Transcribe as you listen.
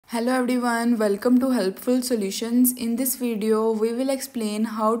Hello everyone, welcome to Helpful Solutions. In this video, we will explain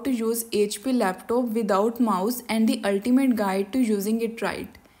how to use HP laptop without mouse and the ultimate guide to using it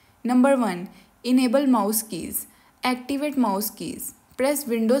right. Number 1. Enable mouse keys. Activate mouse keys. Press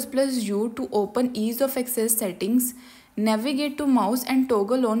Windows plus U to open ease of access settings. Navigate to mouse and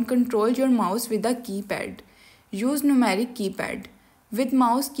toggle on control your mouse with a keypad. Use numeric keypad. With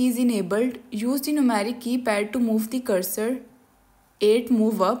mouse keys enabled, use the numeric keypad to move the cursor. 8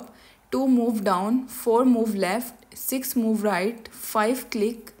 move up, 2 move down, 4 move left, 6 move right, 5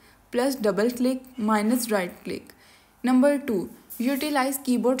 click, plus double click, minus right click. Number 2. Utilize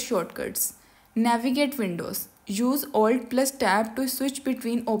keyboard shortcuts. Navigate windows. Use Alt plus Tab to switch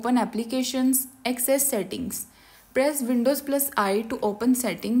between open applications, access settings. Press Windows plus I to open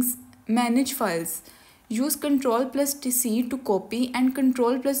settings, manage files. Use Ctrl plus C to copy and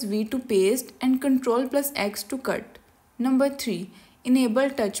Ctrl plus V to paste and Ctrl plus X to cut. Number 3. Enable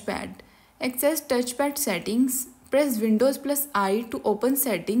touchpad. Access touchpad settings. Press Windows plus I to open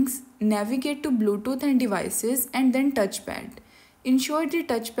settings. Navigate to Bluetooth and devices and then touchpad. Ensure the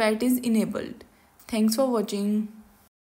touchpad is enabled. Thanks for watching.